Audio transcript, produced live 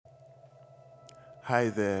Hi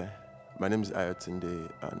there, my name is Ayotunde,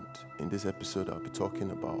 and in this episode, I'll be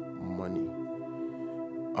talking about money.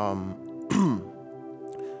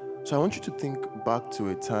 So, I want you to think back to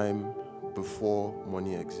a time before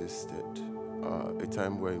money existed, a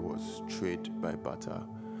time where it was trade by barter,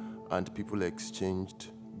 and people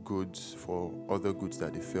exchanged goods for other goods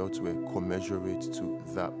that they felt were commensurate to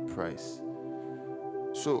that price.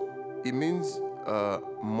 So, it means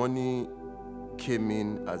money came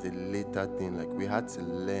in as a later thing. Like we had to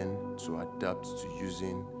learn to adapt to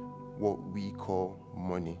using what we call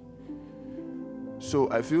money. So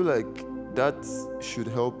I feel like that should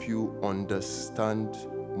help you understand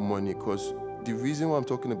money because the reason why I'm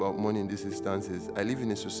talking about money in this instance is I live in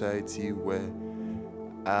a society where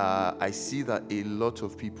I see that a lot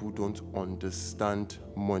of people don't understand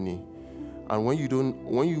money. And when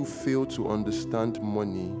you fail to understand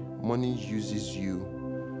money, money uses you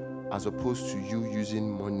as opposed to you using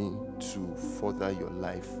money to further your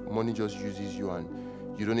life. Money just uses you and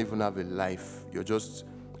you don't even have a life. You're just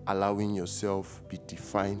allowing yourself be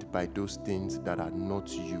defined by those things that are not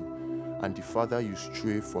you. And the farther you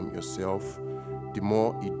stray from yourself, the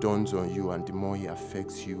more it dawns on you and the more it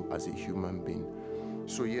affects you as a human being.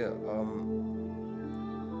 So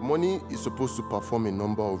money is supposed to perform a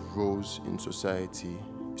number of roles in society.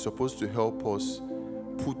 It's supposed to help us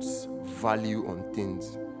put value on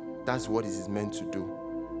things. That's what it is meant to do.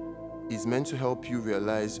 It's meant to help you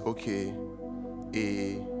realize, okay,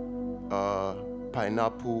 a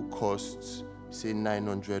pineapple costs say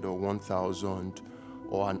 900 or 1,000,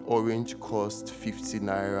 or an orange costs 50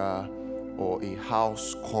 naira, or a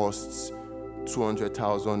house costs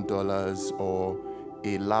 $200,000, or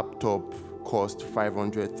a laptop costs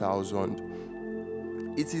 500,000.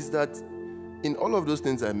 It is that in all of those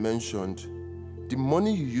things I mentioned, the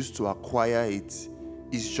money you use to acquire it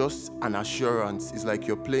is just an assurance. It's like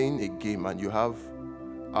you're playing a game and you have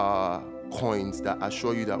coins that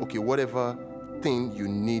assure you that, okay, whatever thing you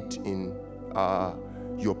need in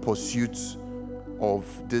your pursuit of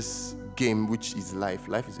this game, which is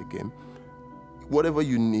life is a game, whatever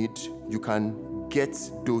you need, you can get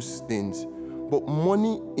those things. But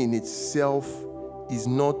money in itself is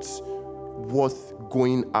not worth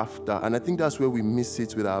going after. And I think that's where we miss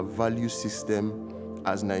it with our value system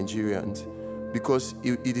as Nigerians. Because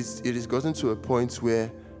it is gotten to a point where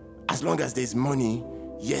as long as there's money,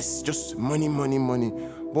 yes, just money, money, money.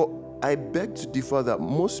 But I beg to differ that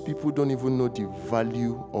most people don't even know the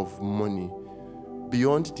value of money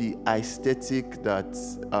beyond the aesthetic that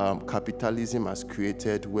capitalism has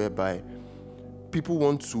created, whereby people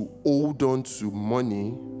want to hold on to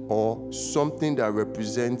money or something that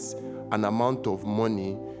represents an amount of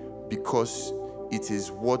money because it is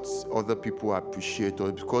what other people appreciate,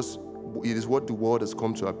 or because it is what the world has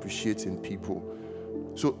come to appreciate in people.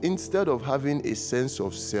 So instead of having a sense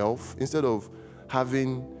of self, instead of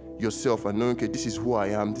having yourself and knowing, okay, this is who I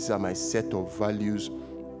am, these are my set of values,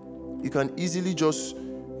 you can easily just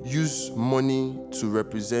use money to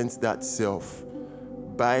represent that self.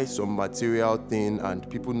 Buy some material thing and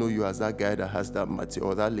people know you as that guy that has that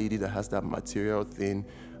material, or that lady that has that material thing,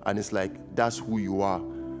 and it's like that's who you are.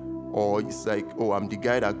 Or it's like, oh, I'm the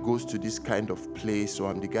guy that goes to this kind of place, or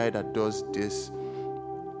I'm the guy that does this.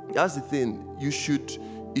 That's the thing.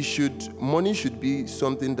 Money should be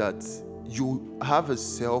something that you have a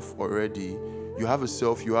self already. You have a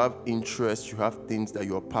self, you have interests, you have things that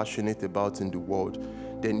you're passionate about in the world.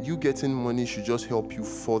 Then you getting money should just help you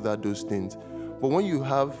further those things. But when you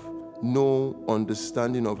have no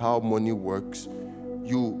understanding of how money works,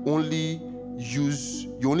 you only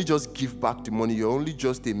just give back the money. You're only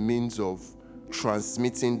just a means of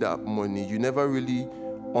transmitting that money. You never really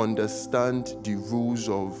understand the rules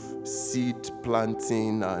of seed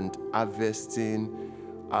planting and harvesting,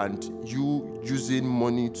 and you using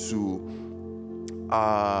money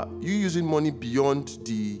beyond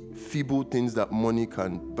the feeble things that money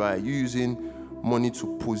can buy. You using money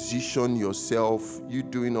to position yourself, you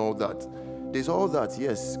doing all that. There's all that,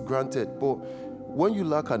 yes, granted, but when you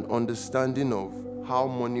lack an understanding of how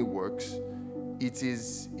money works, it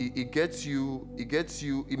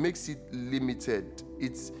makes it limited.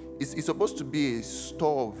 It's supposed to be a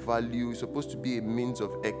store of value, it's supposed to be a means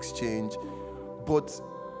of exchange, but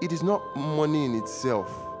it is not money in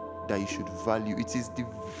itself that you should value. It is the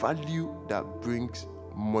value that brings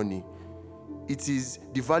money. It is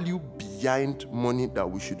the value behind money that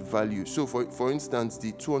we should value. So for instance,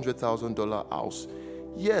 the $200,000 house,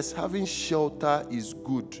 yes, having shelter is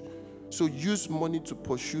good. So use money to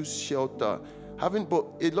pursue shelter. But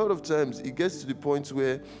a lot of times it gets to the point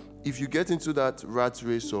where if you get into that rat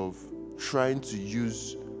race of trying to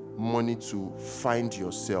use money to find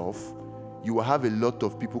yourself, you will have a lot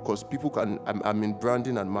of people, because people can, I'm in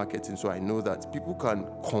branding and marketing, so I know that people can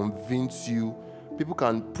convince you, people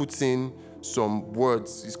can put in some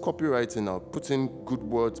words, it's copywriting now, put in good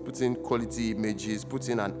words, put in quality images, put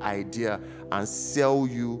in an idea and sell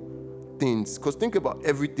you things. Because think about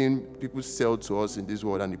everything people sell to us in this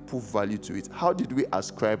world and they put value to it. How did we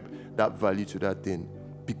ascribe that value to that thing?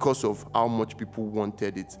 Because of how much people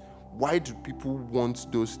wanted it. Why do people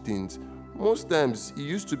want those things? Most times it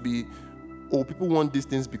used to be, oh, people want these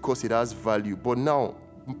things because it has value. But now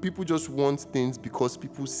people just want things because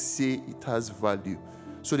people say it has value.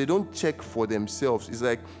 So they don't check for themselves. It's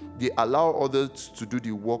like they allow others to do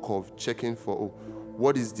the work of checking for, oh,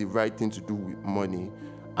 what is the right thing to do with money.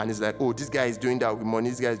 And it's like, oh, this guy is doing that with money,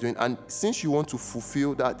 this guy is doing, and since you want to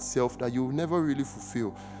fulfill that self that you will never really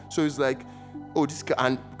fulfill. So it's like, oh,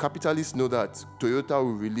 and capitalists know that Toyota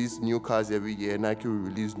will release new cars every year, Nike will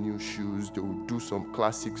release new shoes, they will do some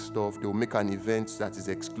classic stuff, they will make an event that is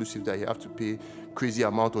exclusive that you have to pay crazy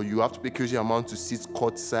amount, or you have to pay crazy amount to sit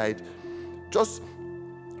courtside. Just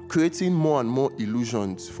creating more and more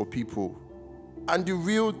illusions for people. And the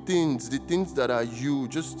real things, the things that are you,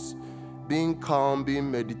 just being calm,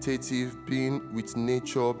 being meditative, being with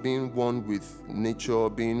nature, being one with nature,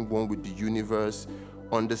 being one with the universe,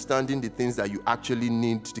 understanding the things that you actually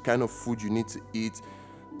need, the kind of food you need to eat.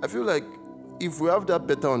 I feel like if we have that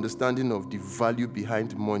better understanding of the value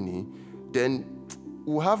behind money, then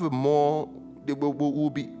we'll have we'll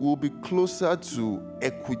be closer to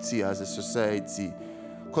equity as a society.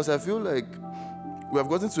 Because I feel like we have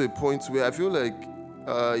gotten to a point where I feel like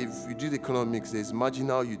if you did economics, there's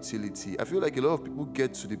marginal utility. I feel like a lot of people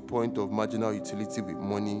get to the point of marginal utility with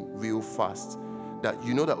money real fast. That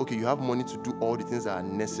you know that, okay, you have money to do all the things that are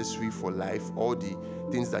necessary for life, all the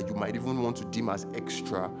things that you might even want to deem as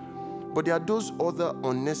extra. But there are those other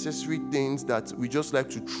unnecessary things that we just like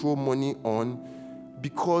to throw money on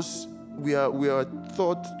because we are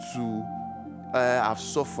thought to have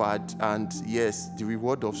suffered, and yes, the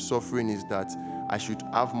reward of suffering is that I should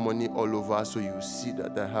have money all over so you see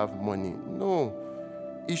that I have money. No.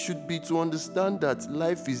 It should be to understand that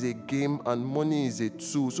life is a game and money is a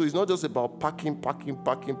tool. So it's not just about packing.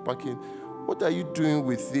 What are you doing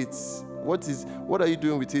with it? What are you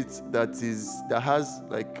doing with it that has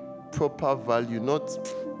like proper value? Not,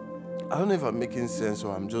 I don't know if I'm making sense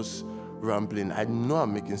or I'm just rambling. I know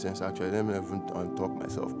I'm making sense actually. Let me even talk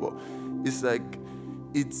myself, but it's like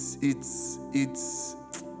it's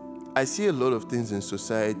I see a lot of things in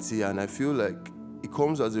society, and I feel like it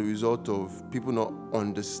comes as a result of people not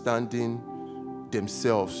understanding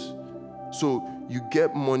themselves. So you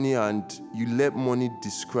get money and you let money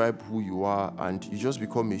describe who you are, and you just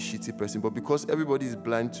become a shitty person. But because everybody is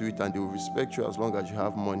blind to it and they will respect you as long as you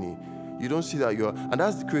have money, you don't see that you're... And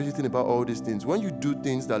that's the crazy thing about all these things. When you do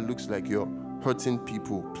things that looks like you're hurting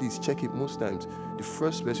people, please check it. Most times, the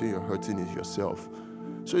first person you're hurting is yourself.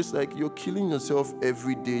 So it's like you're killing yourself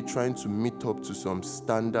every day trying to meet up to some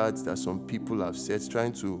standards that some people have set,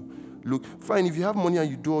 trying to look fine. If you have money and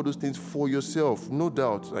you do all those things for yourself, no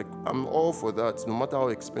doubt, like I'm all for that. No matter how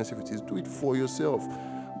expensive it is, do it for yourself.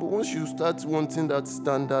 But once you start wanting that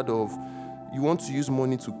standard of you want to use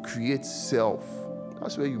money to create self,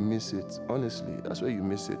 that's where you miss it. Honestly, that's where you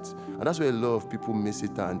miss it. And that's where a lot of people miss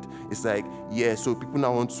it. And it's like, yeah, so people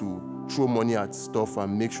now want to throw money at stuff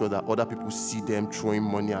and make sure that other people see them throwing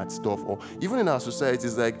money at stuff. Or even in our society,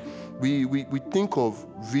 it's like we think of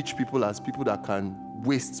rich people as people that can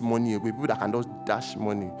waste money away, people that can just dash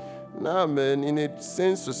money. Nah, man, in a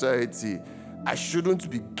sane society, I shouldn't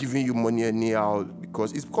be giving you money anyhow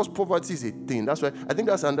because poverty is a thing. That's why I think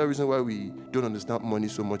that's another reason why we don't understand money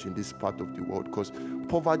so much in this part of the world, because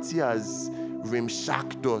poverty has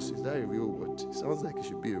rimshacked us. Is that a real word? It sounds like it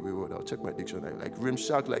should be a real word. I'll check my dictionary. Like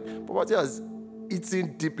rimshack, like poverty has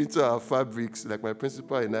eaten deep into our fabrics. Like my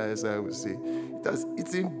principal in ISI would say, it has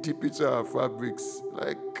eaten deep into our fabrics.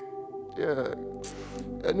 Like, yeah.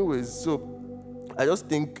 Anyways, so I just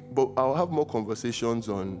think, but I'll have more conversations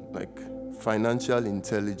on like financial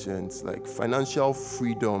intelligence, like financial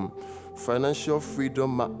freedom. Financial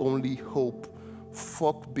freedom, my only hope.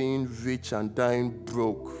 Fuck being rich and dying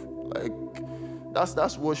broke. Like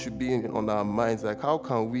that's what should be on our minds. Like how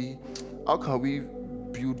can we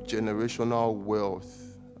build generational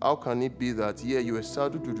wealth? How can it be that you are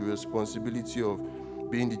saddled with the responsibility of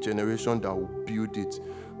being the generation that will build it?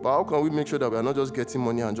 But how can we make sure that we are not just getting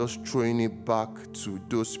money and just throwing it back to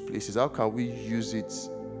those places? How can we use it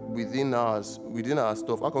within our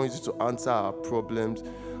stuff? How can we use it to answer our problems?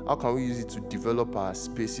 How can we use it to develop our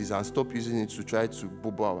spaces and stop using it to try to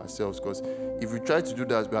bubble ourselves? Because if we try to do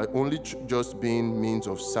that, we are only just being means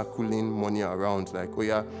of circling money around. Like, oh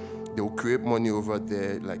yeah, They'll create money over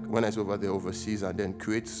there, like when I say over there, overseas, and then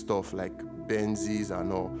create stuff like Benzes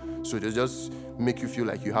and all. So they just make you feel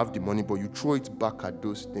like you have the money, but you throw it back at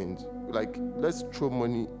those things. Like, let's throw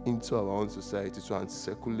money into our own society and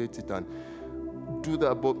circulate it and do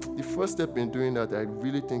that. But the first step in doing that, I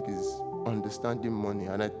really think, is understanding money.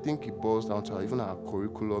 And I think it boils down to even our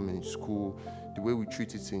curriculum in school, the way we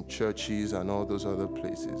treat it in churches and all those other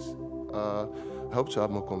places. I hope to have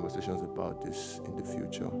more conversations about this in the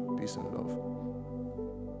future. Peace and love.